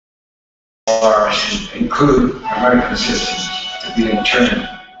are include American citizens to be interned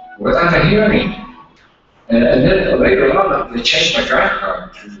without a hearing. And then later on, they changed my grant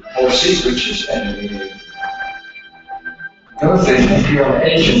card to overseas, which is illegal. The other thing, if you're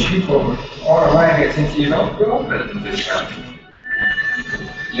Asian, people automatically think you don't belong in this country.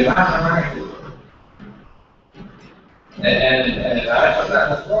 You're not American. And I thought that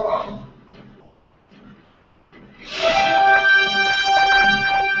was wrong.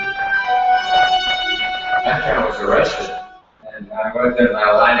 After I was arrested, and I went there and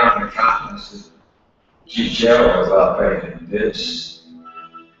I lined up in the cop and I said, gee, jail was a lot better than this.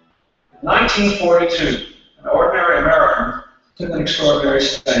 In 1942, an ordinary American took an extraordinary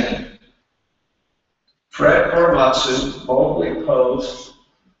stand. Fred Korematsu boldly opposed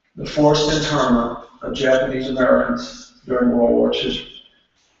the forced internment of Japanese Americans during World War II.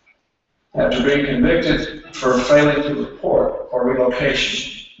 After being convicted for failing to report for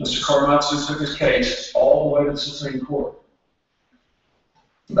relocation, Mr. Korematsu took his case all the way to the Supreme Court.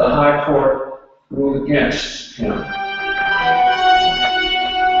 The High Court ruled against him.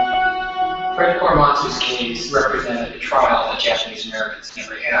 Fred Korematsu's case represented a trial that Japanese Americans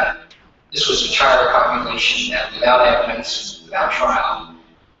never had. This was a child population that, without evidence, without trial,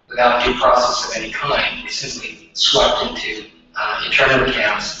 without due process of any kind, was simply swept into internment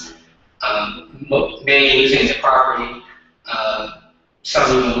camps, many losing their property,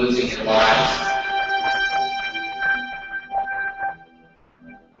 some even losing their lives.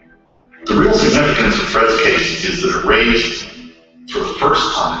 The real significance of Fred's case is that it raised, for the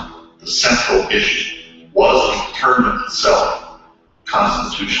first time, the central issue. Was the internment itself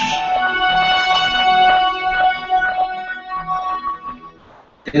constitutional?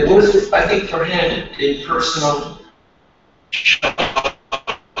 It was, I think, for him, a personal shock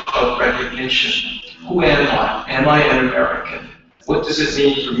of recognition. Who am I? Am I an American? What does it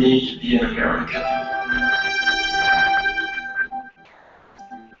mean for me to be an American?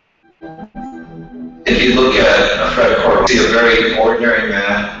 If you look at Fred Korematsu, you see a very ordinary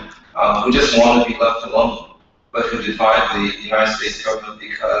man who just wanted to be left alone, but who defied the United States government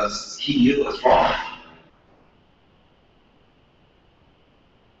because he knew it was wrong.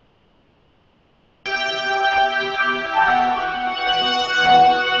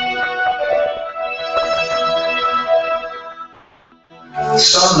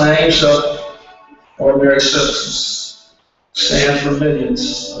 Some names of ordinary citizens stand for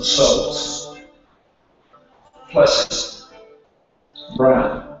millions of souls. Plessy,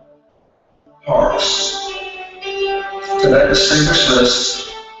 Brown, Harks. To that distinguished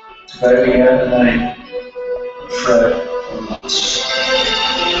list, today we add the name of Fred Korematsu.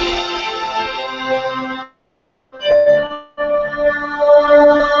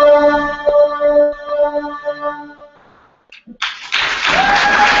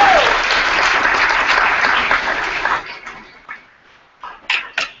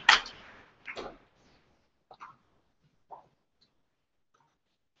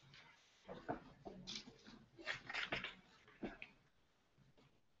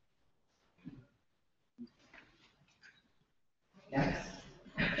 Yes.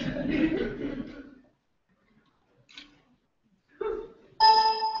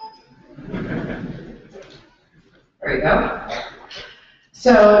 There you go.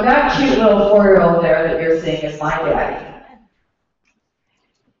 So that cute little 4-year-old there that you're seeing is my daddy.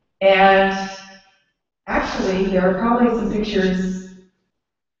 And actually, there are probably some pictures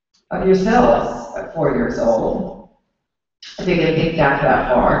of yourselves at 4 years old, if you can think back that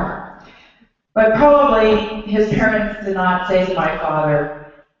far. But probably his parents did not say to my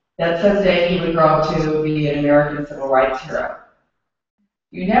father that someday he would grow up to be an American civil rights hero.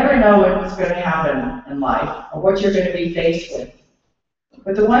 You never know what's going to happen in life or what you're going to be faced with.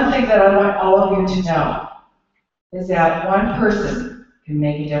 But the one thing that I want all of you to know is that one person can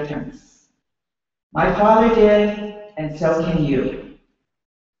make a difference. My father did, and so can you.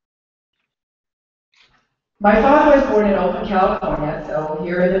 My father was born in Oakland, California, so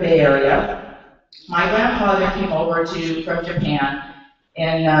here in the Bay Area. My grandfather came over from Japan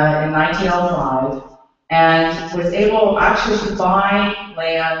in 1905 and was able actually to buy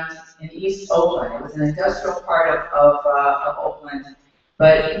land in East Oakland. It was an industrial part of Oakland,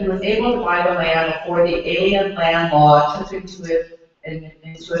 but he was able to buy the land before the Alien Land Law took into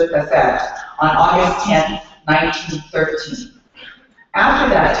effect on August 10, 1913. After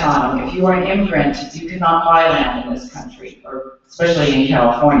that time, if you are an immigrant, you cannot buy land in this country, or especially in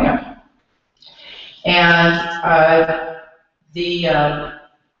California. And you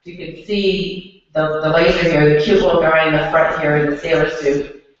can see the laser here, the cute little guy in the front here in the sailor suit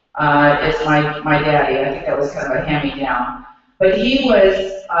is my daddy. I think that was kind of a hand-me-down. But he was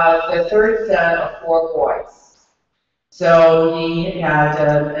the third son of 4 boys. So he had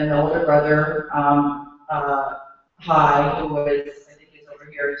an older brother, High, who was, I think he's over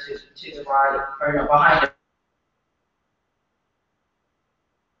here to the right, or no, behind him.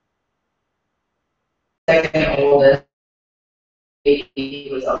 Second oldest, he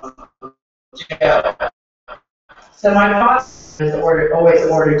was Joe. So my father was always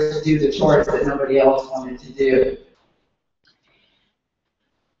ordered to do the chores that nobody else wanted to do.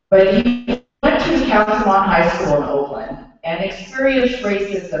 But he went to Castlemont High School in Oakland and experienced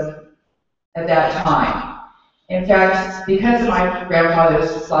racism at that time. In fact, because of my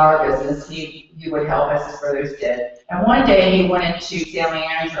grandfather's flower business, he would help, as his brothers did. And one day he went into San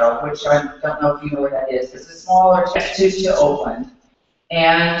Leandro, which I don't know if you know where that is. It's a smaller to Oakland.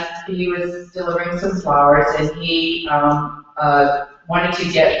 And he was delivering some flowers, and he wanted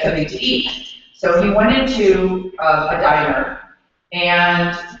to get something to eat. So he went into a diner,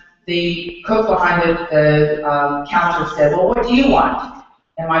 and the cook behind the counter said, "Well, what do you want?"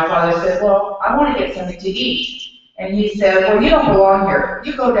 And my father said, "Well, I want to get something to eat." And he said, "Well, you don't belong here.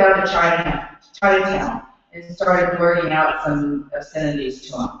 You go down to Chinatown," and started blurting out some obscenities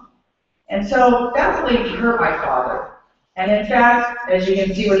to him. And so that really hurt my father. And in fact, as you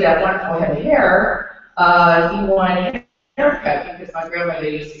can see with that wonderful head of hair, he wanted a haircut because my grandmother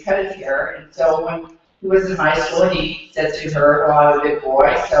used to cut his hair. And so when he was in high school, he said to her, "Well, I'm a big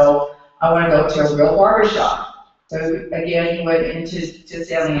boy, so I want to go to a real barbershop." So again, he went into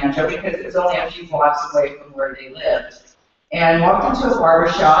San Leandro because it was only a few blocks away from where they lived. And walked into a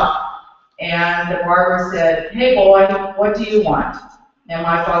barbershop, and the barber said, "Hey boy, what do you want?" And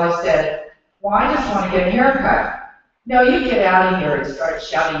my father said, "Well, I just want to get a haircut." "No, you get out of here," and started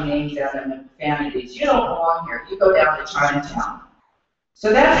shouting names at him and profanities. "You don't belong here. You go down to Chinatown."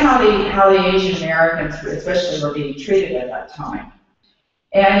 So that's how the Asian Americans, especially, were being treated at that time.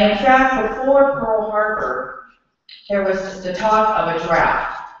 And in fact, before Pearl Harbor, there was the talk of a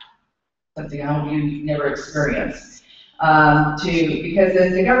draft, something I hope you never experienced, because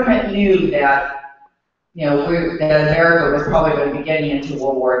the government knew that that America was probably going to be getting into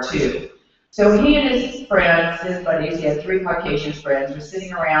World War II. So he and his friends, his buddies, he had 3 Caucasian friends, were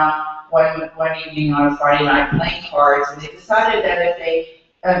sitting around one evening on a Friday night playing cards, and they decided that if they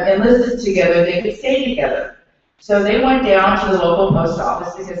enlisted together, they could stay together. So they went down to the local post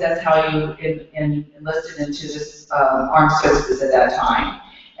office, because that's how you enlisted into this armed services at that time.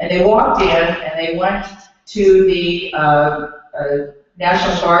 And they walked in, and they went to the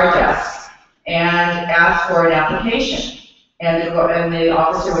National Guard desk and asked for an application. And the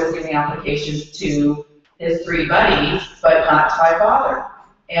officer was giving applications to his 3 buddies, but not to my father.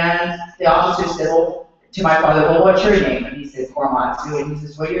 And the officer said, well, to my father, "Well, what's your name?" And he said, "Korematsu." And he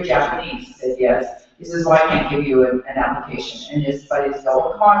says, "Well, you're Japanese." He said, "Yes." He says, "Well, I can't give you an application." And his buddies go,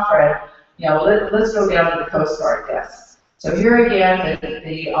 "Well, come on, Fred, let's go down to the Coast Guard desk." So here again,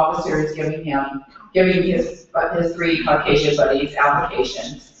 the officer is giving his 3 Caucasian buddies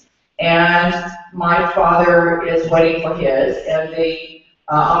applications. And my father is waiting for his, and the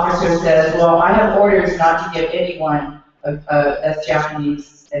officer says, "Well, I have orders not to give anyone that's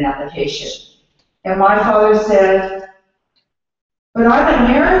Japanese an application." And my father said, "But I'm an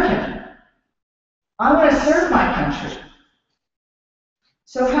American. I want to serve my country."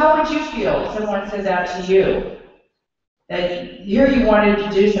 So how would you feel if someone said that to you? That here you wanted to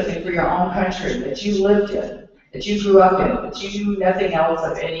do something for your own country that you lived in, that you grew up in, that you knew nothing else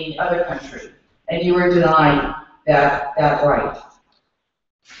of any other country, and you were denied that right.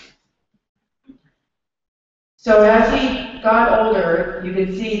 So as he got older, you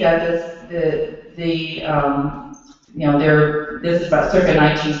could see that this is about circa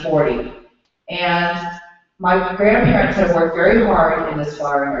 1940, and my grandparents had worked very hard in this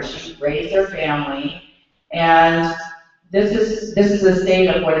flower nursery, raised their family, and this is the state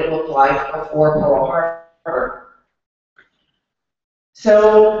of what it looked like before Pearl Harbor.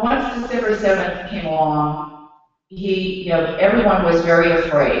 So once December 7th came along, everyone was very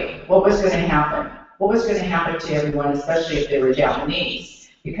afraid. What was going to happen? What was going to happen to everyone, especially if they were Japanese?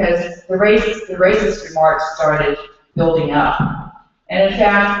 Because the racist remarks started building up. And in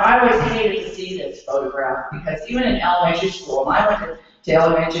fact, I always hated to see this photograph, because even in elementary school, and I went to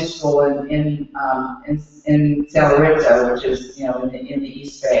elementary school in San Lorenzo, which is in the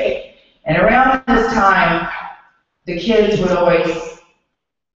East Bay. And around this time, the kids would always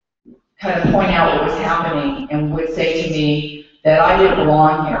kind of point out what was happening and would say to me that I didn't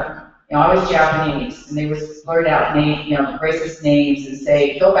belong here. I was Japanese, and they would blurt out racist names and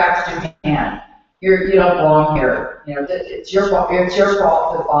say, "Go back to Japan. You don't belong here. It's your fault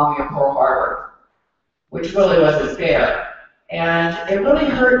for the bombing of Pearl Harbor," which really wasn't fair. And it really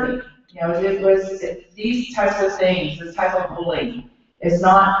hurt me. You know, these types of things, this type of bullying, is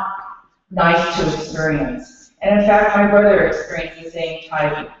not nice to experience. And in fact, my brother experienced the same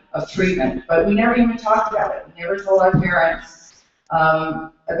type of treatment, but we never even talked about it. We never told our parents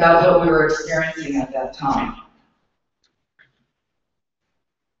about what we were experiencing at that time.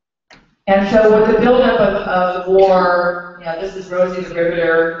 And so with the buildup of the war, you know, this is Rosie the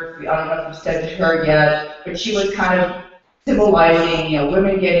Riveter. I don't know if you've studied her yet, but she was kind of symbolizing, you know,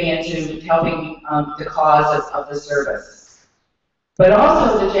 women getting into helping the cause of the service. But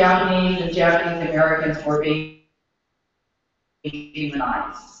also the Japanese and Japanese Americans were being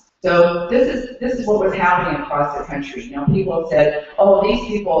demonized. So this is what was happening across the country. You know, people said, "Oh, these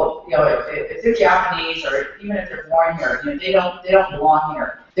people, you know, if they're Japanese or even if they're born here, you know, they don't belong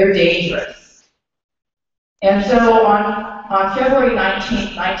here. They're dangerous." And so on February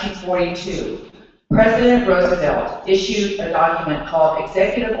 19, 1942, President Roosevelt issued a document called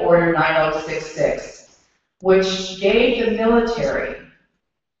Executive Order 9066, which gave the military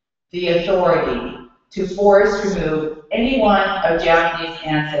the authority to force remove anyone of Japanese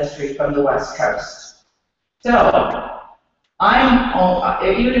ancestry from the West Coast. So,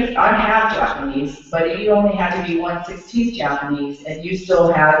 even if I'm half Japanese, but you only had to be 1/16 Japanese, and you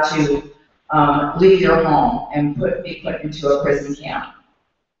still had to leave your home and be put into a prison camp.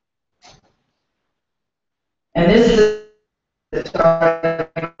 And this is started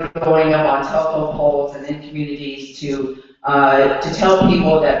going up on telephone poles and in communities to tell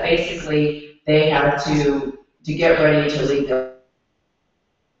people that basically they had to get ready to leave their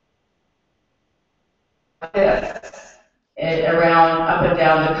around up and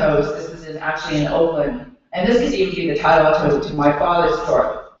down the coast. This is actually in Oakland, and this could even be the title to my father's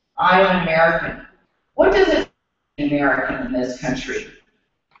story. I am an American. What does it mean to be American in this country?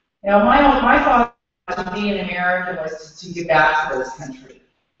 You know, my father, to be an American was to give back to this country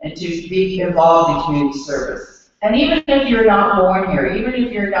and to be involved in community service. And even if you're not born here, even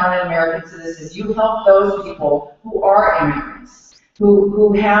if you're not an American citizen, you help those people who are immigrants,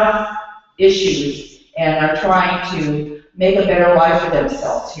 who have issues and are trying to make a better life for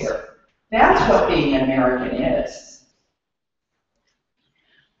themselves here. That's what being an American is.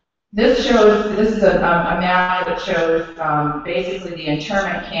 This is a map that shows basically the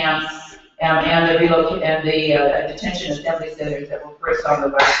internment camps and the detention assembly centers that were first on the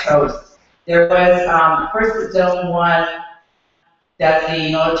West Coast. There was first Zone 1 that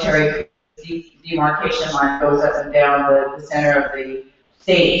the military demarcation line goes up and down the center of the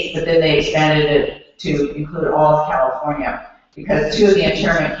states, but then they expanded it to include all of California because 2 of the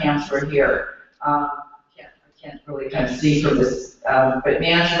internment camps were here. I can't really kind of see from this, but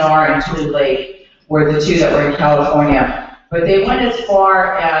Manzanar and Tule Lake were the 2 that were in California. But they went as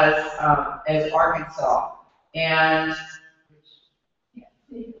far as Arkansas, and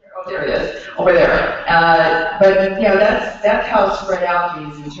oh, there it is, over there. But you know, that's how spread out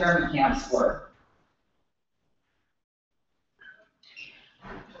these internment camps were.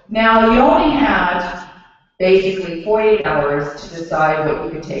 Now, you only had basically 48 hours to decide what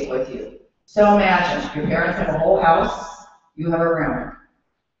you could take with you. So imagine, your parents have a whole house, you have a room.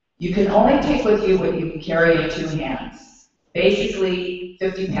 You can only take with you what you can carry in 2 hands. Basically,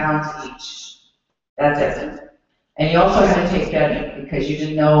 50 pounds each. That's it. And you also had to take bedding because you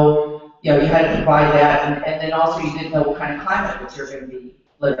didn't know, you know, you had to provide that, and then also you didn't know what kind of climate that you're going to be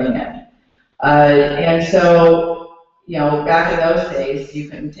living in. And so, you know, back in those days, you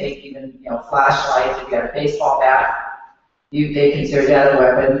couldn't take even, you know, flashlights. If you had a baseball bat, they considered that a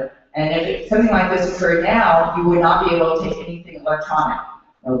weapon. And if something like this occurred now, you would not be able to take anything electronic.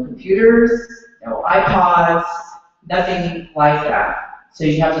 No computers, no iPods, nothing like that. So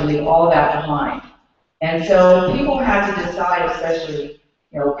you have to leave all that behind. And so people had to decide, especially,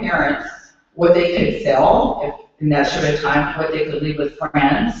 you know, parents, what they could sell in that short of time, what they could leave with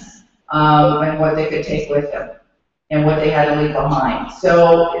friends, and what they could take with them, and what they had to leave behind.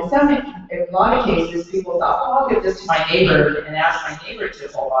 So in a lot of cases, people thought, oh, I'll give this to my neighbor and ask my neighbor to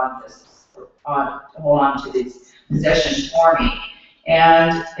hold on to these possessions for me.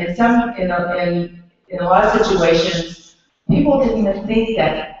 And in a lot of situations, people didn't even think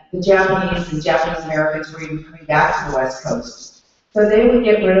that the Japanese and Japanese Americans were even coming back to the West Coast. So they would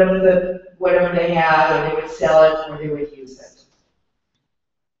get rid of whatever they had, or they would sell it, or they would use it.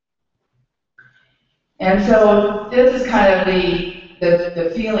 And so this is kind of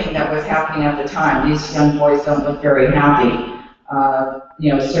the feeling that was happening at the time. These young boys don't look very happy,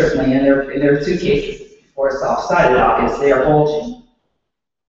 you know, certainly, and their suitcases, of course, off-sided, obviously, they are bulging.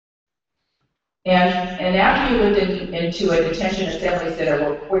 And after you lived into a detention assembly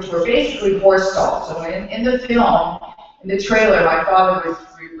center, which were basically horse stalls. So in the film, in the trailer my father was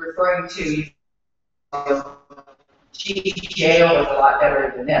referring to, jail was a lot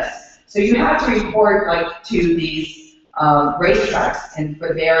better than this. So you had to report like to these racetracks, and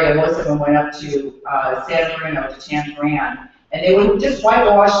for the area, most of them went up to San Bruno, to Tanforan, and they would just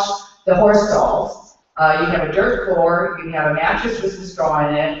whitewash the horse stalls. You have a dirt floor, you have a mattress with some straw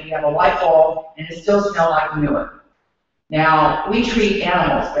in it, you have a light bulb, and it still smells like manure. Now, we treat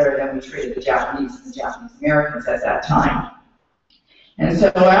animals better than we treated the Japanese and the Japanese Americans at that time. And so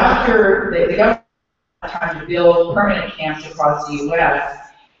after the government had time to build permanent camps across the U.S.,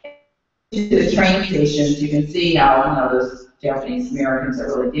 to the train stations, you can see how, you know, those Japanese Americans are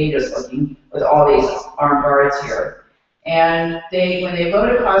really dangerous looking with all these armed guards here. And when they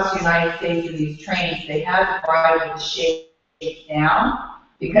rode across the United States in these trains, they had to ride with the shades down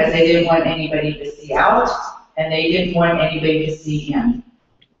because they didn't want anybody to see out, and they didn't want anybody to see in.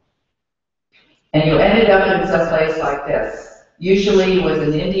 And you ended up in some place like this. Usually it was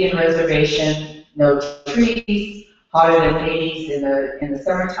an Indian reservation, no trees, hotter than 80s in the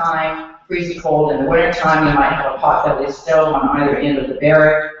summertime, freezing cold. In the wintertime, you might have a pot-bellied stove on either end of the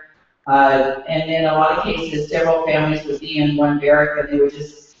barrack. And in a lot of cases, several families would be in one barrack, and they would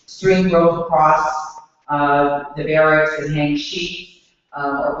just string rope across the barracks and hang sheets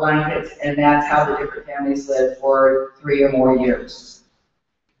or blankets, and that's how the different families lived for 3 or more years.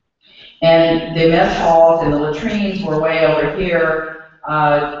 And the mess halls and the latrines were way over here.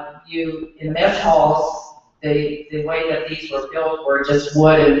 In the mess halls, the way that these were built were just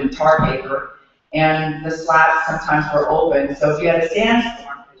wood and tar paper, and the slats sometimes were open. So if you had a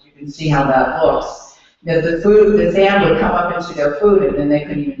sandstorm, because you can see how that looks, the sand would come up into their food, and then they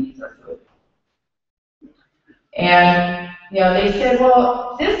couldn't even eat their food. And they said,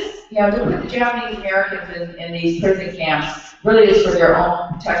 well, this, to put the Japanese Americans in these prison camps really is for their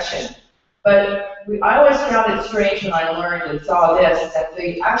own protection. But I always found it strange when I learned and saw this, that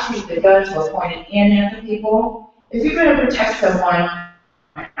the guns were pointed in at the people. If you're going to protect someone,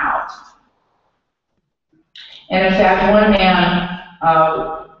 out. And in fact, one man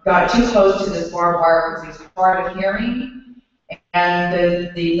got too close to this barbed wire because he was hard of hearing,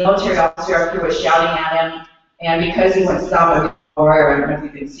 and the military officer up here was shouting at him, and because he wouldn't stop at the wire, I don't know if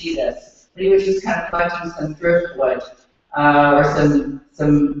you can see this, but he was just kind of collecting some driftwood or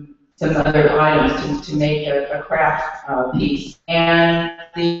some other items to make a craft piece. And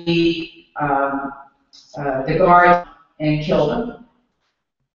the guard and killed him.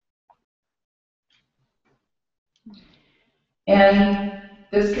 And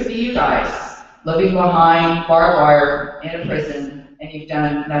this could be you guys, living behind barbed wire in a prison, and you've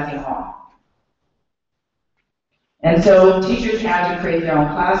done nothing wrong. And so teachers had to create their own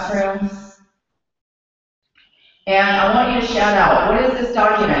classrooms. And I want you to shout out, what is this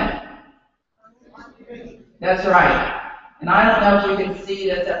document? That's right. And I don't know if you can see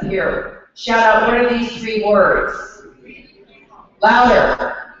this up here. Shout out, what are these 3 words?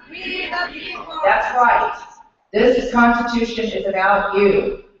 Louder. That's right. This Constitution is about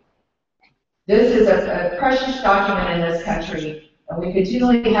you. This is a precious document in this country, and we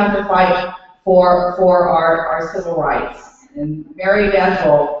continually have to fight for our civil rights. And Mary Beth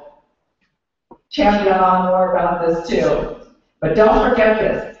will champion on more about this too. But don't forget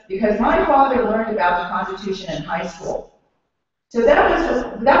this, because my father learned about the Constitution in high school. So that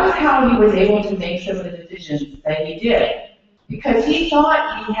was how he was able to make some of the decisions that he did, because he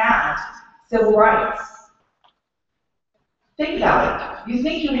thought he had civil rights. Think about it. You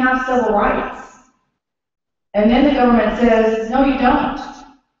think you have civil rights, and then the government says, no, you don't.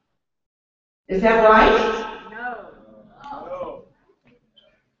 Is that right? No.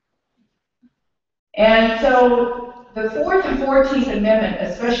 And so the 4th and 14th Amendment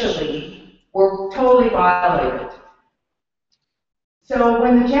especially were totally violated. So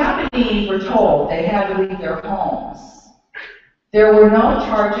when the Japanese were told they had to leave their homes, there were no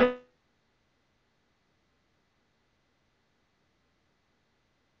charges.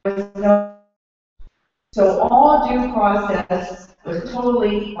 So all due process was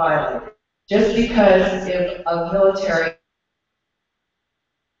totally violated just because of military.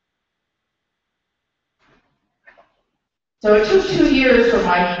 So it took 2 years for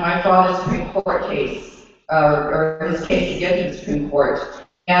my father's Supreme Court case, or his case to get to the Supreme Court.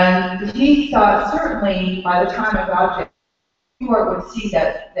 And he thought certainly by the time it got there, the court would see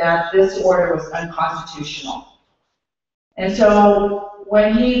that this order was unconstitutional. And so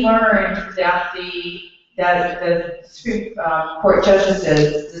when he learned that the Supreme Court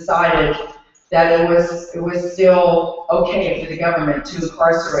justices decided that it was still okay for the government to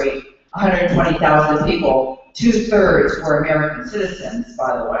incarcerate 120,000 people, 2/3 were American citizens,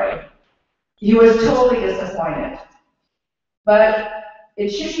 by the way, he was totally disappointed. But it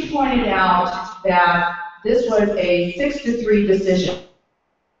should be pointed out that this was a 6-3 decision.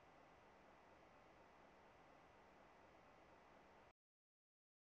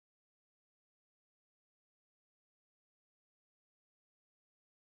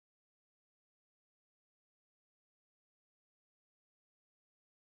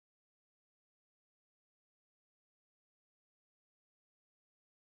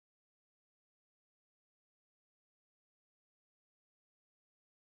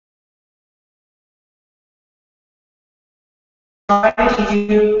 Tried to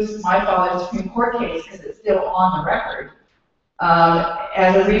use my father's Supreme Court case, because it's still on the record,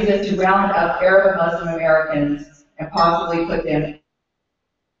 as a reason to round up Arab and Muslim Americans and possibly put them.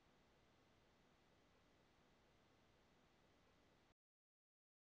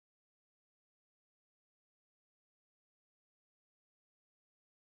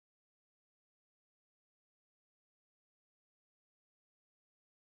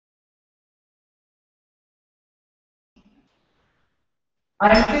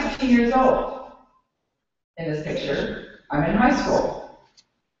 I'm 16 years old in this picture. I'm in high school.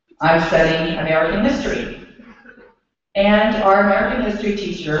 I'm studying American history. And our American history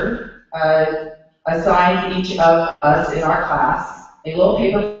teacher assigned each of us in our class a little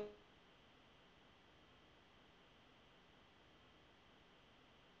paper.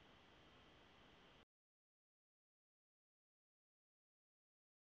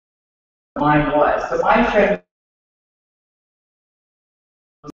 Mine was, but my friend,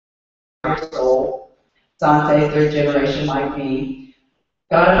 years old, Sanse, third generation like me,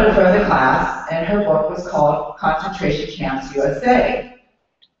 got up in front of the class, and her book was called Concentration Camps USA.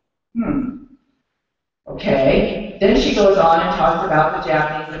 Okay. Then she goes on and talks about the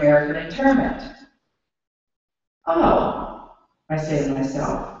Japanese American internment. Oh, I say to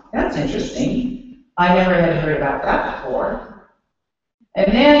myself, that's interesting. I never had heard about that before.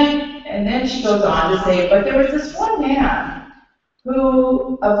 And then she goes on to say, but there was this one man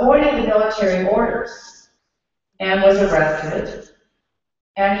who avoided the military orders and was arrested.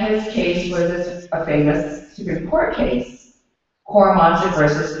 And his case was a famous Supreme Court case, Korematsu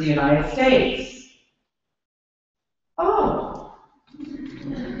versus the United States. Oh,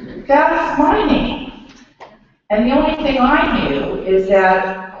 that's my name. And the only thing I knew is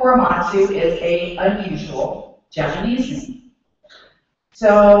that Korematsu is an unusual Japanese name.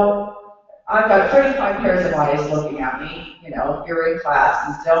 So I've got 35 pairs of eyes looking at me. You know, you're in class,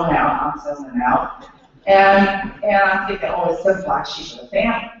 and zone out, I'm zoning out. And I'm thinking, oh, it's some black sheep of the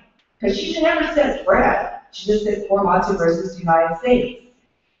family. Because she never said Fred. She just said Korematsu versus the United States.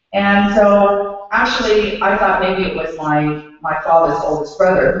 And so, actually, I thought maybe it was my father's oldest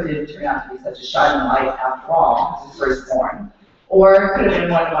brother, who didn't turn out to be such a shining light after all, his firstborn. Or it could have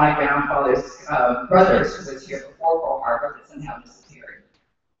been one of my grandfather's brothers who was here before Pearl Harbor that somehow disappeared.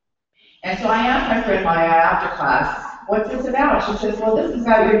 And so I asked my friend Maya after class, what's this about? She says, well, this is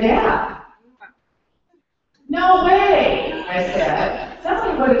about your dad. No way, I said.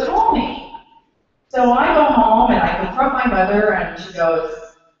 Somebody would have told me. So I go home and I confront my mother, and she goes,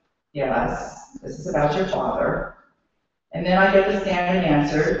 yes, this is about your father. And then I get the standard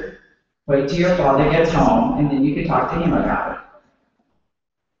answer, wait till your father gets home, and then you can talk to him about it.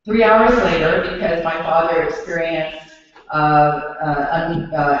 3 hours later, because my father experienced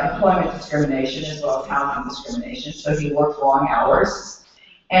employment discrimination as well as housing discrimination, so he worked long hours.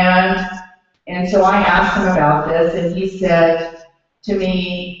 And so I asked him about this, and he said to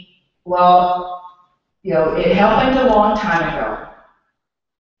me, well, you know, it happened a long time ago.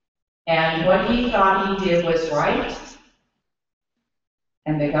 And what he thought he did was right,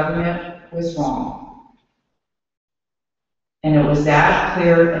 and the government was wrong. And it was that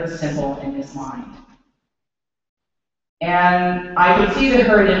clear and simple in his mind. And I could see the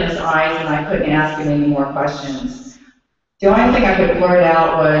hurt in his eyes, and I couldn't ask him any more questions. The only thing I could blurt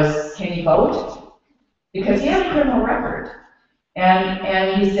out was, can he vote? Because he had a criminal record.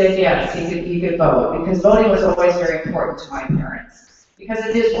 And he said yes, he could vote, because voting was always very important to my parents, because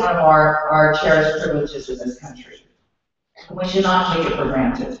it is one of our cherished privileges in this country. We should not take it for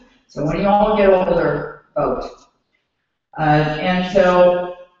granted. So when you all get older, vote. And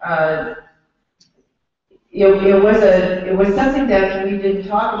so it was something that we didn't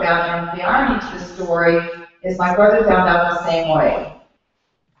talk about, and the irony to the story is my brother found out the same way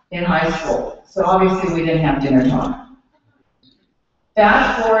in high school. So obviously we didn't have dinner talk.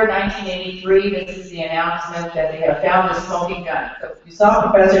 Fast forward 1983, this is the announcement that they have found the smoking gun. So you saw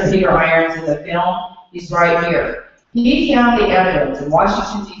Professor Peter Irons in the film, he's right here. He found the evidence in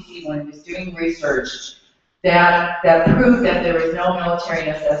Washington, D.C. when he was doing research that proved that there was no military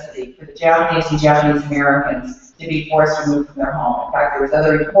necessity for the Japanese and Japanese Americans to be forced removed from their home. In fact, there was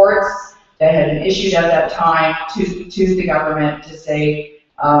other reports that had been issued at that time to the government to say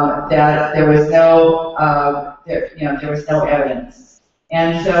that there was no, there was no evidence.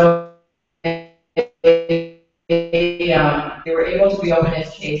 And so they were able to reopen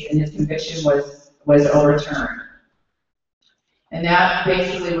his case, and his conviction was overturned. And that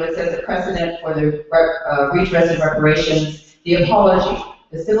basically was set the precedent for the redress and reparations, the apology.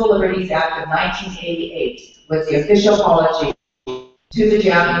 The Civil Liberties Act of 1988 was the official apology to the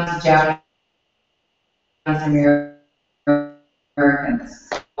Japanese Americans.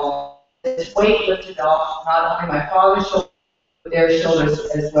 This weight lifted off not only my father's shoulders, but their shoulders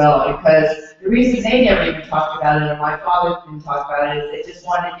as well, because the reason they never even talked about it, and my father didn't talk about it, is they just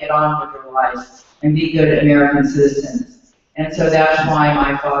wanted to get on with their lives and be good American citizens. And so that's why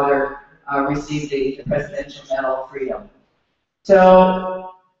my father received the Presidential Medal of Freedom.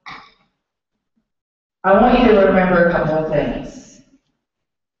 So I want you to remember a couple of things.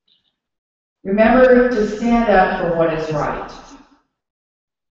 Remember to stand up for what is right.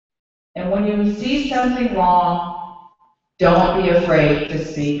 And when you see something wrong, don't be afraid to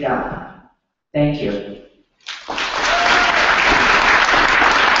speak up. Thank you.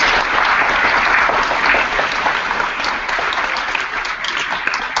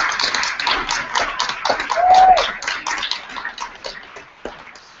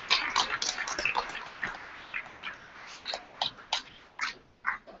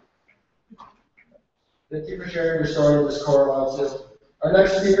 Thank you for sharing your story with Ms. Korematsu. Our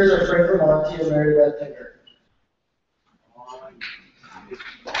next speakers are Frank Ramonti and Mary Beth Tinker.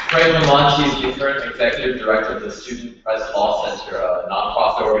 Frank Ramonti is the current Executive Director of the Student Press Law Center, a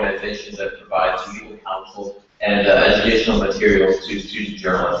nonprofit organization that provides legal counsel and educational materials to student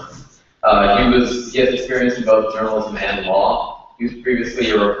journalists. He has experience in both journalism and law. He was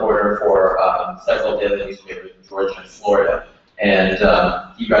previously a reporter for several daily newspapers in Georgia and Florida. And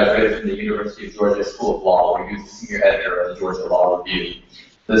he graduated from the University of Georgia School of Law, where he was the senior editor of the Georgia Law Review.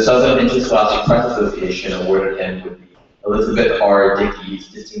 The Southern Interscholastic Press Association awarded him with the Elizabeth R. Dickey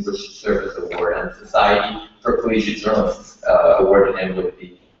Distinguished Service Award, and the Society for Collegiate Journalists awarded him with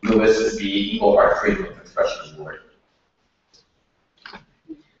the Louis B. Eaglehart Freedom of Expression Award.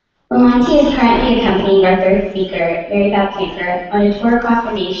 Ramonti is currently accompanying our third speaker, Mary Beth Tinker, on a tour across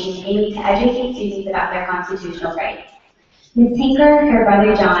the nation aiming to educate students about their constitutional rights. Ms. Tinker, her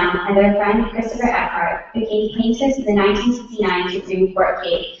brother John, and their friend Christopher Eckhart became plaintiffs in the 1969 Supreme Court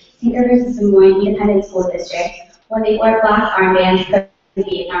case, Tinker versus Des Moines Independent School District, when they wore black armbands for the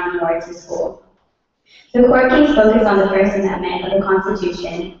Vietnam War to school. The court case focused on the First Amendment of the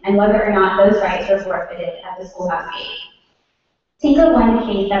Constitution and whether or not those rights were forfeited at the schoolhouse gate. Tinker won the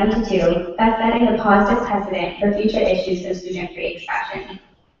case 7-2, thus setting a positive precedent for future issues of student-free expression.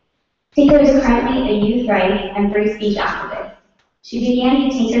 Tinker is currently a youth rights and free speech activist. She began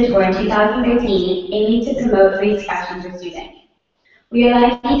the Tinker Tour in 2013, aiming to promote free expression for students. We are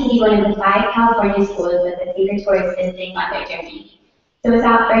lucky to be one of the 5 California schools that the Tinker Tour is visiting on their journey. So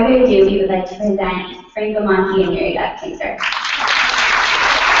without further ado, we would like to present Frank Ramonti and Mary Beth Tinker.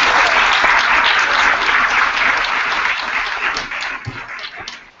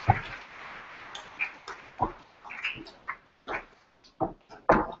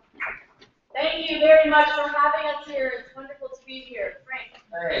 Thank you very much for having us here. It's wonderful to be here. Frank.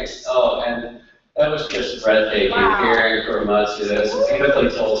 Thanks. Oh, and that was just breathtaking. Wow. Hearing Korematsu, that was a beautifully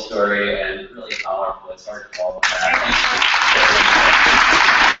told story and really powerful. It's hard to follow that.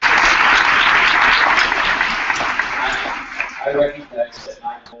 I recognize that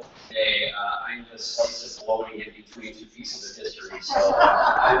my goal today, I'm the slice of blowing in between 2 pieces of history, so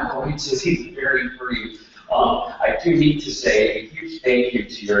I'm going to be very brief. I do need to say a huge thank you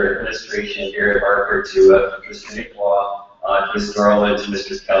to your administration here at Harker, to Mr. Nicola, to Ms. Garland, to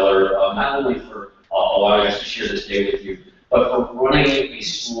Mr. Keller, not only for allowing us to share this day with you, but for running a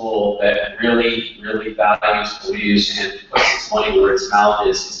school that really, really values, believes, and puts its money where its mouth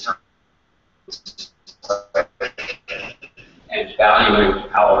is in terms of and valuing the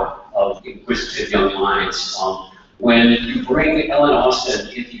power of inquisitive young minds. When you bring Ellen Austin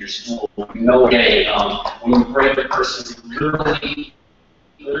into your school, you know when you bring the person who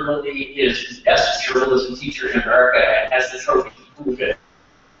literally is the best journalism teacher in America and has the trophy to prove it,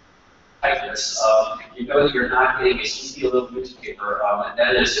 you know that you're not getting a sleepy little newspaper, and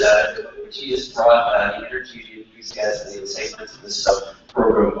that is, she has brought the energy, the enthusiasm, the excitement to this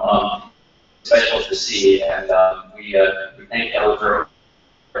program. Special to see, and we thank Ellen for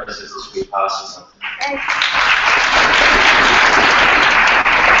her visit this week. Awesome.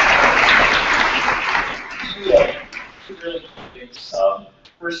 Two really good things.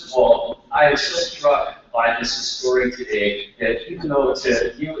 First of all, I am so struck by by this story today that even though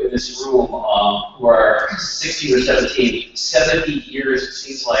to you in this room who are 16 or 17, 70 years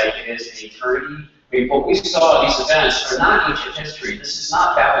seems like it is an eternity. I mean, what we saw at these events are not ancient history. This is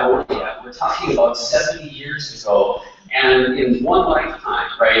not Babylonia. We're talking about 70 years ago. And in one lifetime,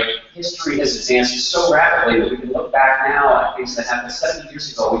 right, history has advanced so rapidly that we can look back now at things that happened 70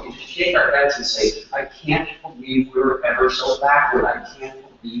 years ago. We can just shake our heads and say, I can't believe we were ever so backward. I can't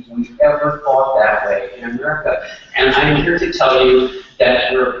believe we've ever thought that way in America. And I'm here to tell you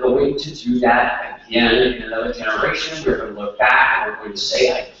that we're going to do that again in another generation. We're going to look back and we're going to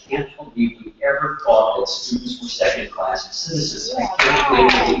say, I can't believe we ever thought that students were second-class citizens. I can't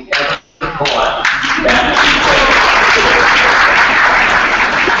believe we ever thought that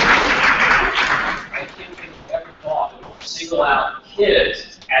single out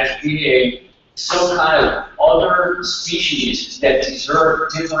kids as being some kind of other species that deserve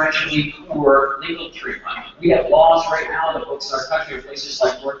differentially poor legal treatment. We have laws right now in the books in our country in places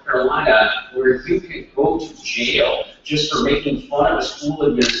like North Carolina where you can go to jail just for making fun of a school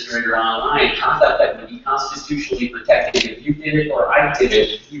administrator online, conduct that would be constitutionally protected. If you did it or I did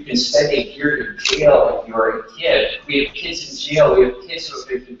it, you can spend a year in jail if you're a kid. We have kids in jail. We have kids who have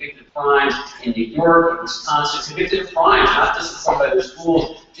been convicted of crimes in New York and Wisconsin, convicted of crimes, not disciplined by their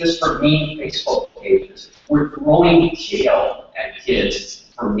schools, just for mean Facebook pages. We're throwing jail at kids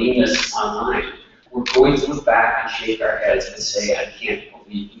for meanness online. We're going to look back and shake our heads and say, I can't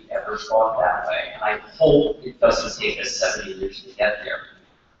believe we ever thought that way. And I hope it doesn't take us 70 years to get there.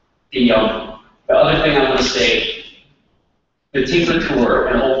 The other thing I want to say, the Tinker Tour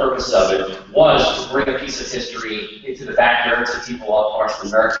and the whole purpose of it was to bring a piece of history into the backyards of people all across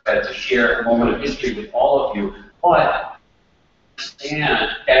America, to share a moment of history with all of you. But understand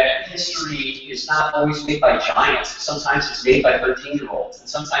that history is not always made by giants. Sometimes it's made by 13-year-olds, and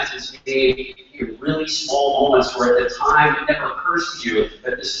sometimes it's made in really small moments where at the time it never occurs to you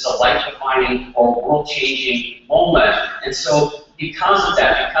that this is a life-defining or world-changing moment. And so because of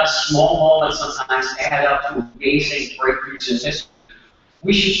that, because small moments sometimes add up to amazing breakthroughs in history,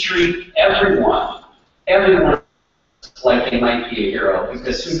 we should treat everyone like they might be a hero,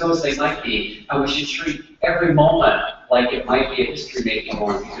 because who knows, they might be. And we should treat every moment like it might be a history-making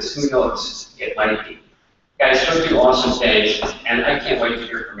moment, because who knows, it might be. Guys, go do awesome things, and I can't wait to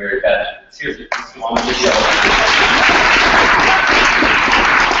hear from Mary Beth. Seriously, on with the show.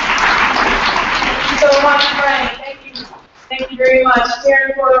 Thank you so much, Frank. Thank you very much.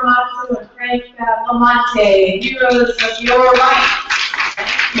 Karen Korematsu and Frank Lamonte, heroes of your life.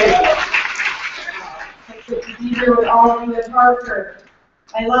 It's good to be here with all of you at Harker.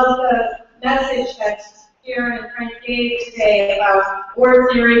 I love the message that Karen and Frank gave today about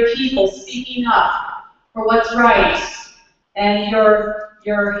ordinary people speaking up for what's right. And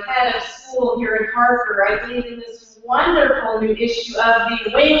your head of school here at Harker, I believe in this wonderful new issue of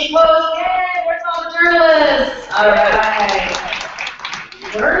the Wings Post. Yay! Where's all the journalists? All right.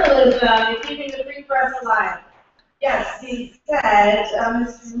 Journalism and keeping the free press alive. Yes, he said,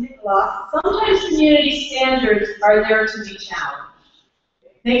 Mr. Nicholas, sometimes community standards are there to be challenged.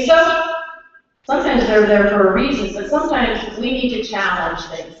 Think so? Sometimes they're there for a reason, but sometimes we need to challenge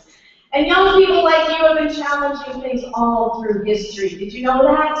things. And young people like you have been challenging things all through history. Did you know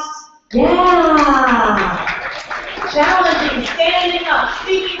that? Yeah! Challenging, standing up,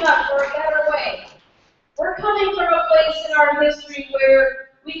 speaking up for a better way. We're coming from a place in our history where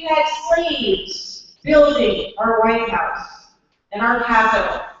we had slaves building our White House and our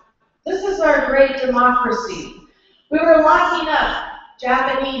Capitol. This is our great democracy. We were locking up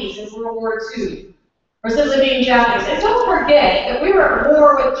Japanese in World War II, or simply being Japanese. And don't forget that we were at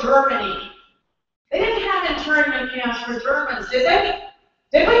war with Germany. They didn't have internment camps for Germans, did they?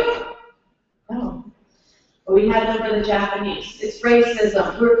 Did we? No. But we had them for the Japanese. It's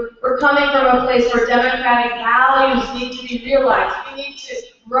racism. We're coming from a place where democratic values need to be realized. We need to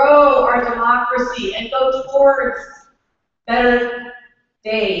grow our democracy and go towards better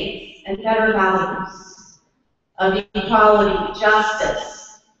days and better values of equality,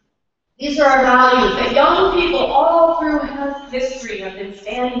 justice. These are our values that young people all through history have been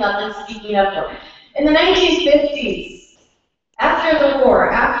standing up and speaking up for. In the 1950s, after the war,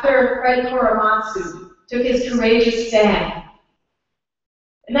 after Fred Korematsu took his courageous stand,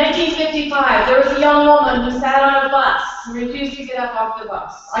 in 1955, there was a young woman who sat on a bus and refused to get up off the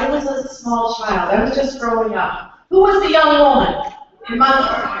bus. I was a small child. I was just growing up. Who was the young woman? In my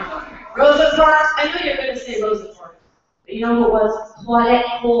life? Rosa Parks. I knew you were going to say Rosa Parks. But you know who it was?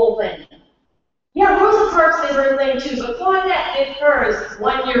 Claudette Colvin. Yeah, Rosa Parks did her thing too, but Claudette did hers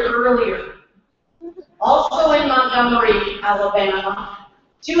 1 year earlier. Also in Montgomery, Alabama.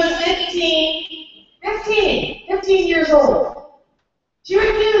 She was 15, 15 years old. She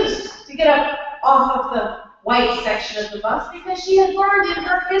refused to get up off of the white section of the bus because she had learned in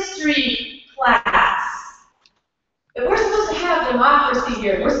her history class that we're supposed to have democracy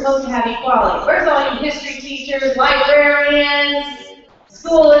here. We're supposed to have equality. Where's all you history teachers, librarians,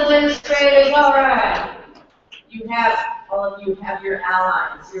 school administrators? All right. All of you have your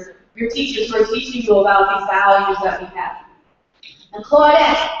allies, your teachers who are teaching you about these values that we have. And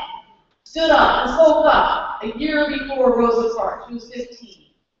Claudette stood up and spoke up a year before Rosa Parks. She was 15.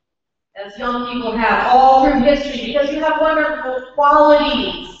 As young people have all through history, because you have wonderful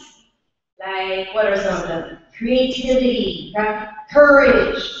qualities. Like, what are some of them? Creativity,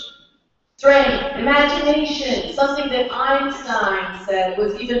 courage, strength, imagination, something that Einstein said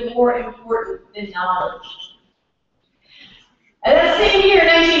was even more important than knowledge. And that same year,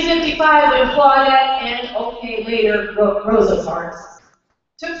 1955, when Claudette and, okay, later, Rosa Parks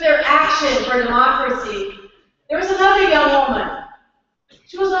took their action for democracy, there was another young woman.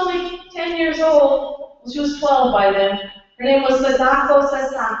 She was only 10 years old. Well, she was 12 by then. Her name was Sadako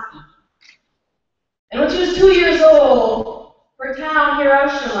Sasaki. And when she was 2 years old, her town,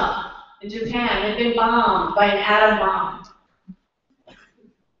 Hiroshima, in Japan, had been bombed by an atom bomb.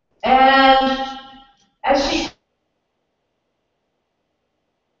 And as she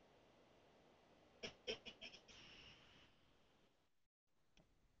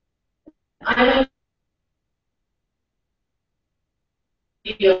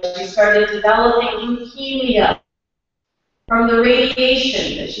she started developing leukemia from the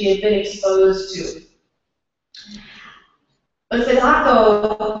radiation that she had been exposed to. But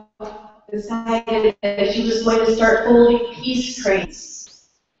Sadako decided that she was going to start folding peace cranes.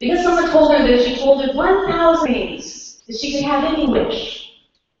 Because someone told her that she folded 1,000 cranes, that she could have any wish.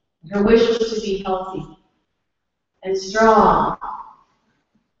 Her wish was to be healthy and strong.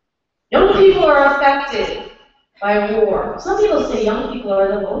 Young people are affected by war. Some people say young people are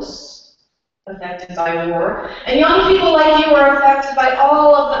the most affected by war. And young people like you are affected by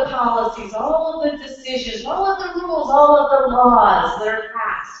all of the policies, all of the decisions, all of the rules, all of the laws that are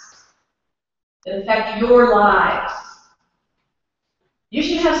passed that affect your lives. You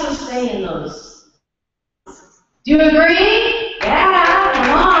should have some say in those. Do you agree? Yeah,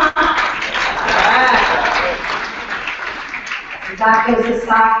 come on. All right. Sadako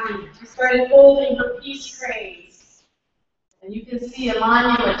Sasaki, she started folding her peace cranes. And you can see a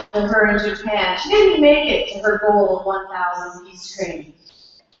monument to her in Japan. She didn't make it to her goal of 1,000 peace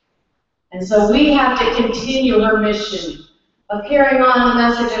cranes. And so we have to continue her mission of carrying on the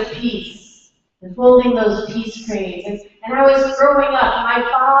message of peace and folding those peace cranes. And I was growing up, my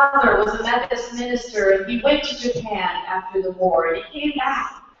father was a Methodist minister, and he went to Japan after the war, and he came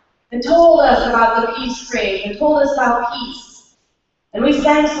back and told us about the peace cranes and told us about peace. And we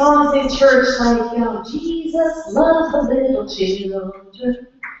sang songs in church like, Jesus loves the little children.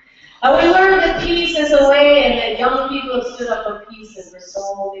 And we learned that peace is a way, and that young people have stood up for peace, and for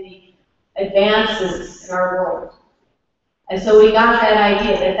so many advances in our world. And so we got that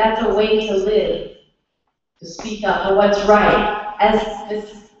idea that that's a way to live, to speak up for what's right. As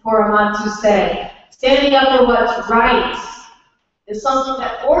Korematsu said, standing up for what's right is something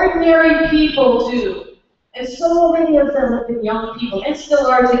that ordinary people do. And so many of them have been young people, and still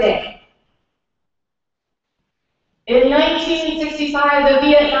are today. In 1965, the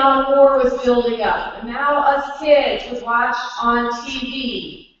Vietnam War was building up, and now us kids would watch on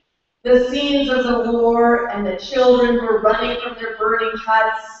TV the scenes of the war, and the children were running from their burning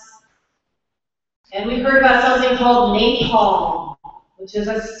huts. And we heard about something called napalm, which is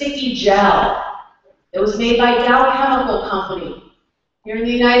a sticky gel that was made by Dow Chemical Company here in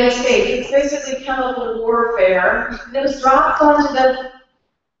the United States. It's basically chemical warfare. It was dropped onto the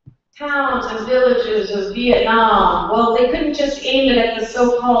towns and villages of Vietnam. Well, they couldn't just aim it at the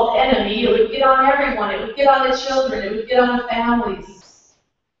so-called enemy. It would get on everyone. It would get on the children. It would get on the families.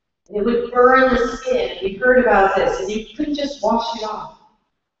 And it would burn the skin. We heard about this, and you couldn't just wash it off.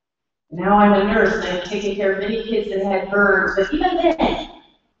 Now I'm a nurse, and I've taken care of many kids that had burns. But even then,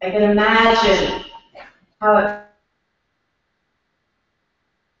 I can imagine how it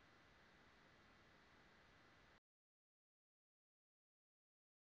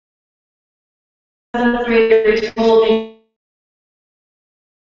seventh graders told me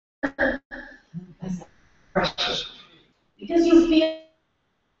because you feel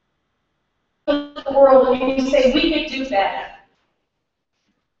the world and you say we could do better.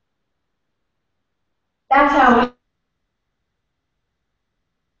 That's how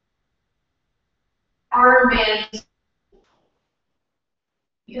our man,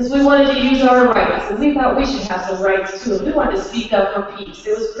 because we wanted to use our rights, and we thought we should have some rights too. We wanted to speak up for peace.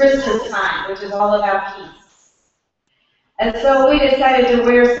 It was Christmas time, which is all about peace. And so we decided to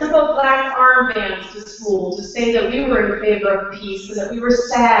wear simple black armbands to school to say that we were in favor of peace and that we were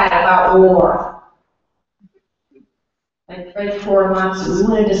sad about war. Like Fred Korematsu, we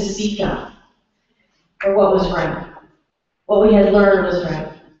wanted to speak up for what was right. What we had learned was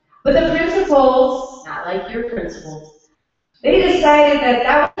right. But the principals, not like your principals, they decided that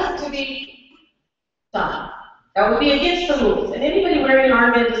that was to be done. That would be against the rules, and anybody wearing an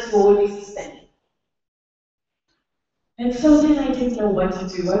armband to school would be suspended. And so then I didn't know what to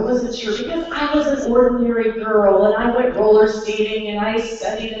do. I wasn't sure, because I was an ordinary girl, and I went roller skating, and I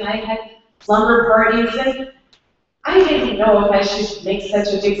studied, and I had slumber parties, and I didn't know if I should make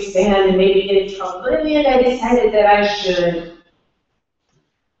such a big stand and maybe get in trouble. But in the end, I decided that I should.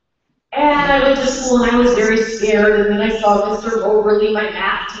 And I went to school, and I was very scared, and then I saw Mr. Overly, my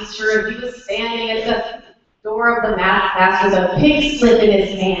math teacher, and he was standing at the door of the math class with a pink slip in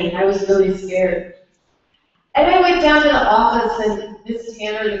his hand, and I was really scared. And I went down to the office, and Miss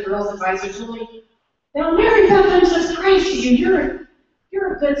Tanner, the girls' advisor, told me, "Now, Mary Beth, I'm so surprised to you.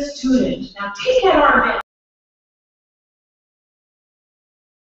 You're a good student. Now, take that armband."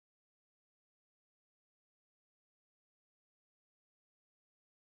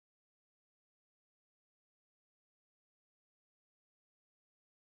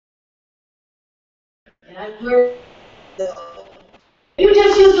 And I learned that you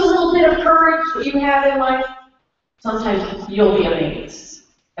just use a little bit of courage that you have in life. Sometimes you'll be amazed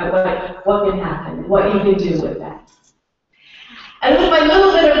at what can happen, what you can do with that. And with my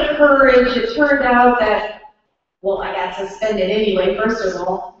little bit of courage, it turned out that, well, I got suspended anyway, first of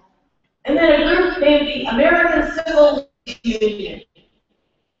all. And then a group named the American Civil Union,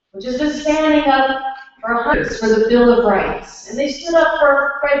 which has been standing up for hundreds for the Bill of Rights. And they stood up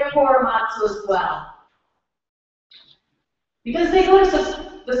for Fred Korematsu as well. Because they go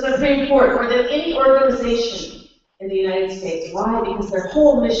to the Supreme Court more than any organization in the United States. Why? Because their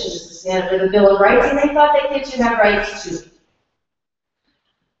whole mission is to stand for the Bill of Rights, and they thought that kids should have rights too.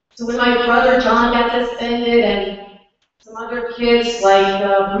 So when my brother John got suspended, and some other kids like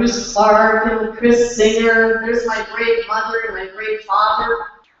Bruce Clark and Chris Singer, there's my brave mother and my brave father,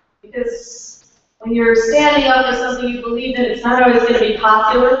 because when you're standing up for something you believe in, it's not always going to be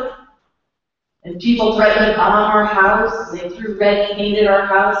popular. And people threatened to bomb our house, and they threw red paint at our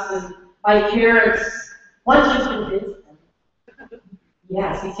house, and my parents, once we convinced them.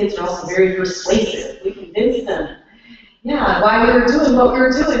 Yeah, see, kids are also very persuasive. We convinced them. Yeah, why we were doing what we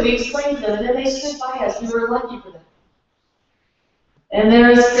were doing. We explained to them, and then they stood by us. We were lucky for them. And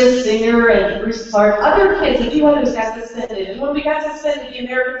there's Chris Singer and Bruce Clark, other kids, a few others got suspended. And when we got suspended, the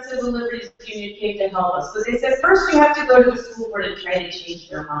American Civil Liberties Union came to help us. So they said, first you have to go to the school board and try to change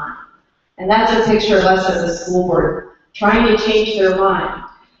their mind. And that's a picture of us as a school board, trying to change their mind.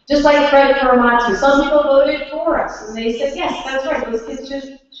 Just like Fred Korematsu, some people voted for us, and they said, yes, that's right, those kids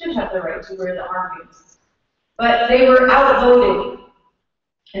should have the right to wear the armbands. But they were outvoted,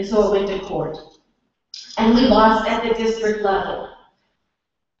 and so it went to court. And we lost at the district level.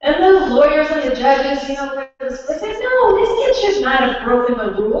 And the lawyers and the judges, they said, no, these kids should not have broken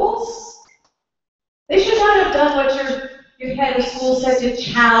the rules. They should not have done what your head of school said to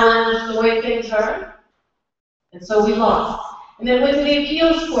challenge the way things are. And so we lost. And then went to the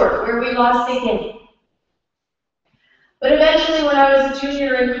appeals court, where we lost again. But eventually, when I was a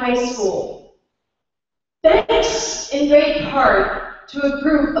junior in high school, thanks in great part to a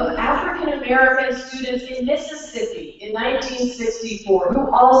group of African American students in Mississippi in 1964,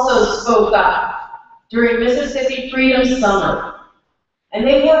 who also spoke up during Mississippi Freedom Summer. And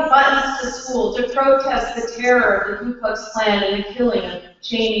they wore buttons to school to protest the terror of the Ku Klux Klan and the killing of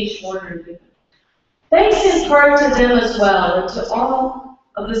Cheney, Schwarter, and Goodman. Thanks in part to them as well, and to all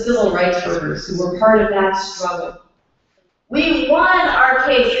of the civil rights workers who were part of that struggle. We won our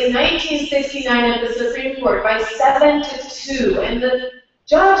case in 1969 at the Supreme Court by 7-2, and the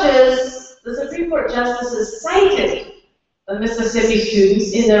judges, the Supreme Court justices, cited the Mississippi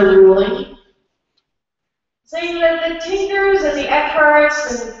students in their ruling, saying that the Tinkers and the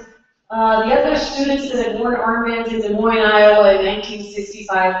Eckharts and the other students that had worn armbands in Des Moines, Iowa in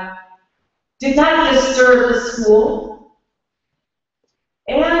 1965 did not disturb the school,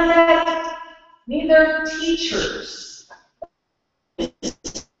 and that neither teachers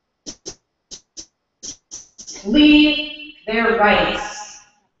leave their rights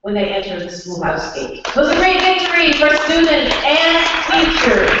when they enter the schoolhouse gate. It was a great victory for students and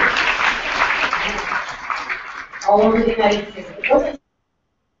teachers all over the United States. It wasn't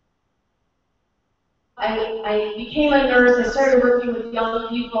I became a nurse, I started working with young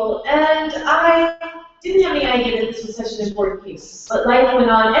people, and I didn't have any idea that this was such an important piece. But life went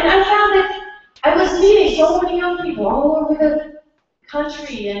on, and I found that I was meeting so many young people all over the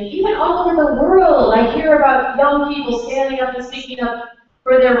country, and even all over the world. I hear about young people standing up and speaking up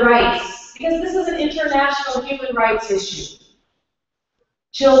for their rights, because this is an international human rights issue.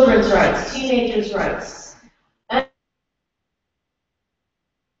 Children's rights, teenagers' rights. And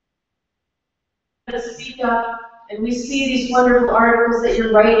to speak up, and we see these wonderful articles that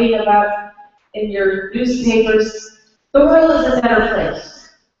you're writing about in your newspapers. The world is a better place.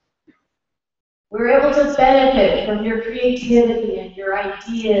 We're able to benefit from your creativity and your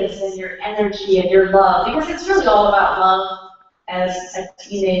ideas and your energy and your love, because it's really all about love, as a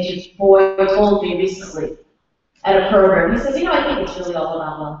teenage boy told me recently at a program. He said, you know, I think it's really all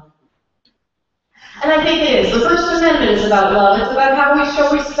about love. And I think it is. The First Amendment is about love. It's about how we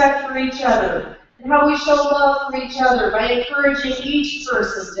show respect for each other and how we show love for each other by encouraging each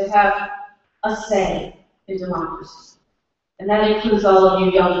person to have a say in democracy. And that includes all of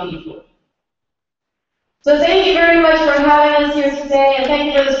you young people. So thank you very much for having us here today, and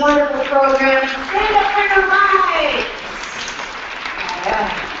thank you for this wonderful program. Stand up for your rights!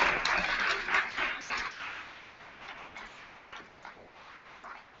 Yeah.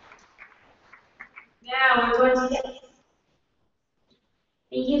 Now we're going to get...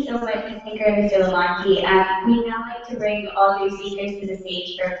 Thank you so much, Ms. Tinker and Mr. Lamonti. We'd now like to bring all three speakers to the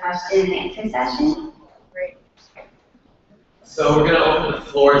stage for a question and answer session. Great. So we're going to open the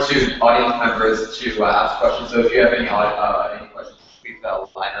floor to audience members to ask questions. So if you have any questions, please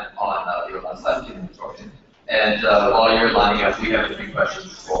line up on your left side of the consortium. And while you're lining up, we have a few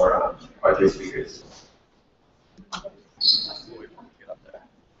questions for our three speakers.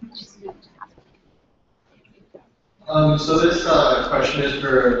 So this question is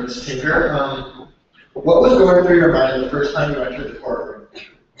for Ms. Tinker. What was going through your mind the first time you entered the courtroom?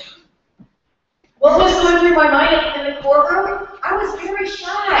 What was going through my mind in the courtroom? I was very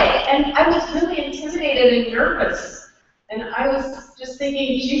shy, and I was really intimidated and nervous. And I was just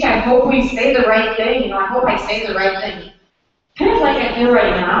thinking, gee, I hope we say the right thing. You know, I hope I say the right thing. Kind of like I do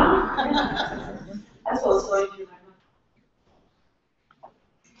right now. That's what was going through my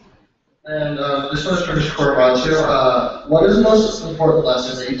mind. And this one's for Mr. Korematsu. What is the most important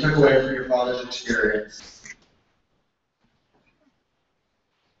lesson that you took away from your father's experience?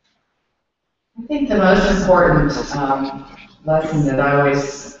 I think the most important lesson that I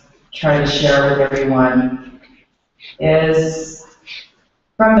always try to share with everyone is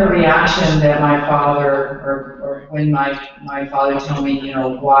from the reaction that my father, or when my father told me, you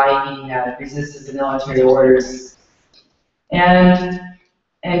know, why he had resisted the military orders, and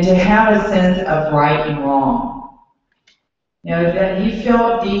to have a sense of right and wrong. You know, that he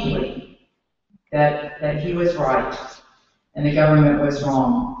felt deeply that he was right and the government was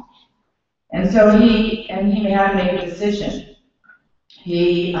wrong. And so he had to make a decision.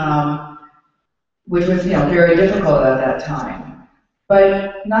 Which was, you know, very difficult at that time.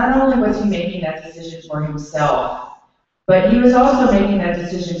 But not only was he making that decision for himself, but he was also making that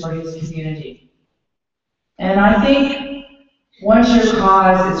decision for his community. And I think once your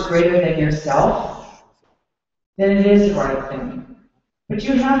cause is greater than yourself, then it is the right thing. But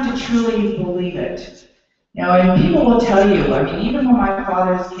you have to truly believe it. You know, and people will tell you, I mean, even when my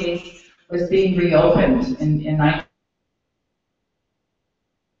father's case was being reopened in 19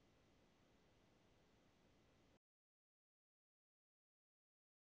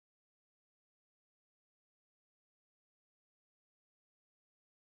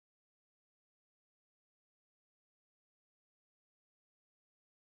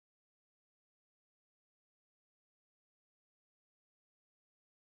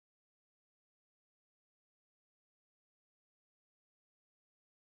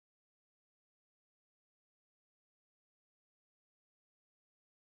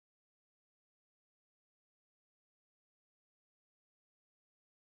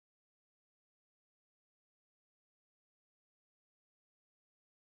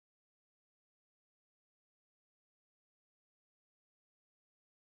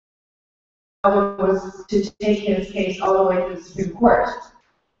 was to take his case all the way to the Supreme Court.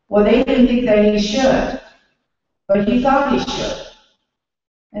 Well, they didn't think that he should, but he thought he should.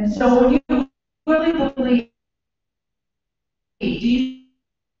 And so when you really believe deep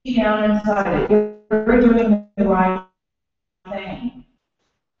down inside that you're doing the right thing,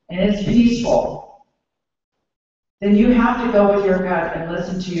 and it's peaceful, then you have to go with your gut and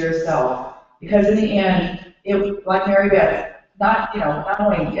listen to yourself. Because in the end, it, like Mary Beth, not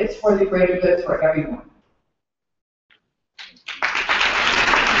only it's for the greater good for everyone.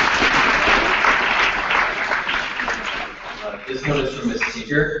 one is from Ms.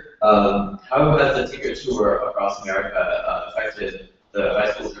 Tinker. How has the Tinker tour across America affected the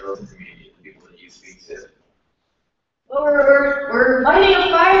high school journalism community, the people that you speak to? Well, we're lighting a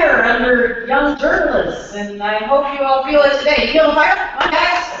fire under young journalists, and I hope you all feel it today. You feel the fire? Come on,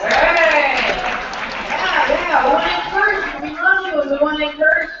 guys. Hey. Yeah, we want to encourage you. We love you, and we want to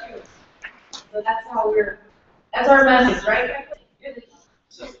encourage you. So that's our message, right?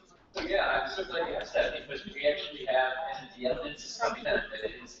 So yeah, I'm so glad you asked that, because we actually have, and the evidence is coming in, that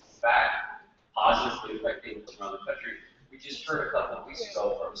it is in fact positively affecting what's around the country. We just heard a couple of weeks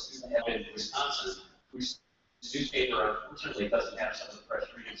ago from a student in Wisconsin whose newspaper unfortunately doesn't have some of the press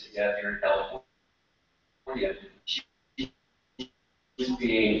freedoms that you have here in California. She is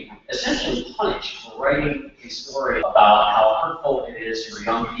being essentially punished for writing a story about how hurtful it is for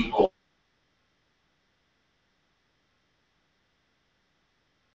young people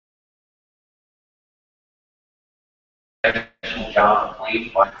job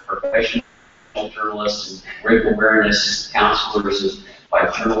claimed by professional journalists and rape awareness counselors and by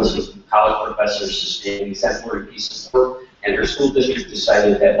journalism college professors sustaining exemplary pieces of work, and her school district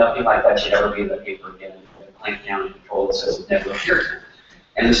decided that nothing like that should ever be in the paper again, and clamped down and controlled it so it would never appear.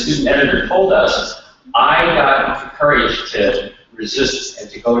 And the student editor told us, I got courage to resist and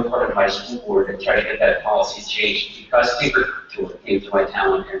to go in front of my school board and try to get that policy changed because Tinker Tour came to my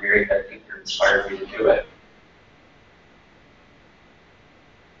town and Mary Beth Tinker inspired me to do it.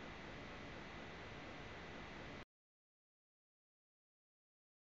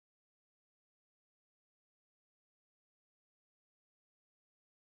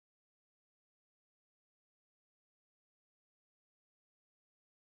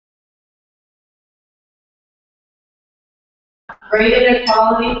 Great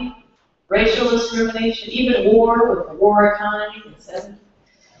inequality, racial discrimination, even war with the war economy, etc.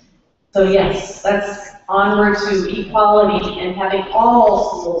 So yes, that's onward to equality and having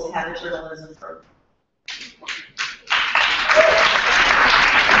all schools have a journalism program.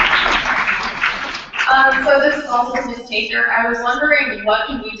 So this is also Ms. Taker. I was wondering what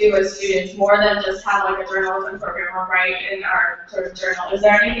can we do as students more than just have like a journalism program or write in our sort of journal? Is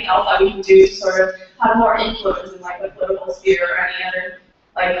there anything else that we can do to sort of have more influence in like the political sphere or any other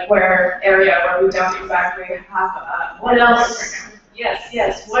like area where we don't exactly have what else?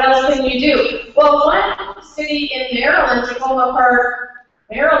 Yes. What else can you do? Well, one city in Maryland, Tacoma Park,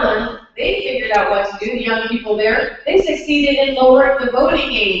 Maryland, they figured out what to do, the young people there. They succeeded in lowering the voting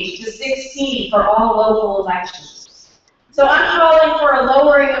age to 16 for all local elections. So I'm calling for a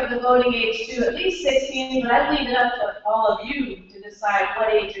lowering of the voting age to at least 16, but I'd leave it up to all of you to decide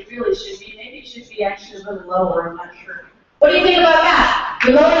what age it really should be. Maybe it should be actually a little lower, I'm not sure. What do you think about that?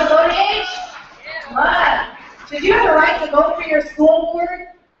 You lower the voting age? Come on. Should you have the right to vote for your school board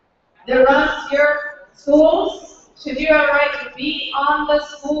that runs your schools? Should you have a right to be on the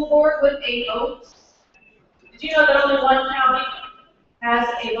school board with a vote? Did you know that only one county has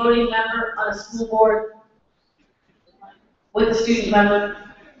a voting member on a school board with a student member?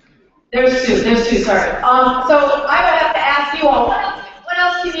 There's two, sorry. So I would have to ask you all, what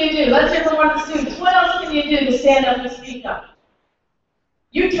else can you do? Let's hear from one of the students. What else can you do to stand up and speak up?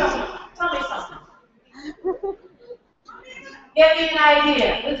 You tell me something. Give me an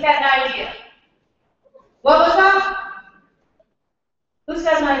idea. Who's got an idea? What was that? Who's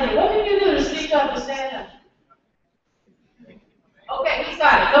got an idea? What can you do to speak up and stand up? Okay, who's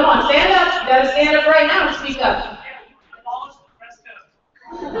got it? Come on, stand up. You gotta stand up right now and speak up. Abolish the dress code.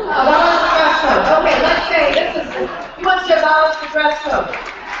 Abolish the dress code. Okay, let's say who wants to abolish the dress code?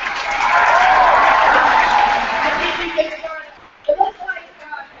 I think you can start. It looks like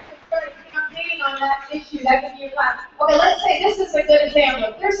start a campaign on that issue. That could be a plan. Okay, let's say this is a good example.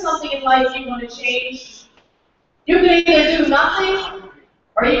 If there's something in life you want to change, you can either do nothing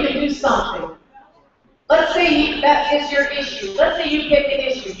or you can do something. Let's say that is your issue. Let's say you pick an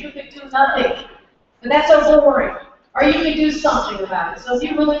issue. You could do nothing, but that's so boring. Or you could do something about it. So if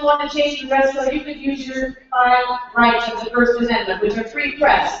you really want to change the dress code, you could use your 5 rights of the First Amendment, which are free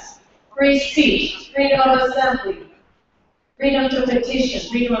press, free speech, freedom of assembly, freedom to petition,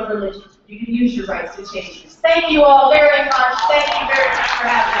 freedom of religion. You can use your rights to change this. Thank you all very much. Thank you very much for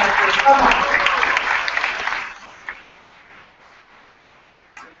having us here. Come on.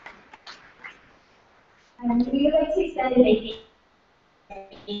 We would like to extend a big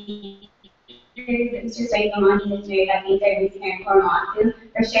thank you to Mr. Frank Belmonte and Ms. Mary Beth Tinker and Ms. Karen Korematsu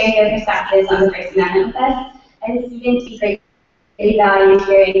for sharing their perspectives on the First Amendment with us. As students, we greatly value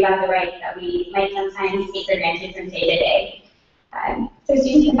hearing about the rights that we might sometimes take for granted from day to day. So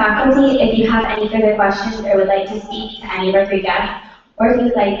students and faculty, if you have any further questions or would like to speak to any of our 3 guests, or if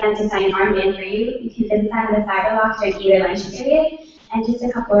you'd like them to sign an armband for you, you can visit them in the cyber lock during either lunch period. And just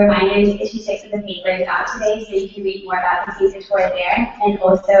a couple reminders, issue 6 of the paper is out today, so you can read more about the thesis tour there. And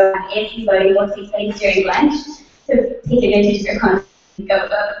also, AFC voting will take place during lunch, so take advantage of your content. Go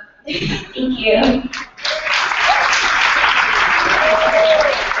vote. Thank you.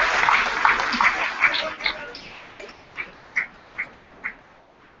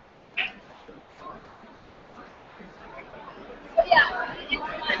 Yeah,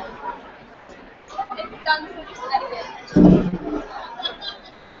 it's done.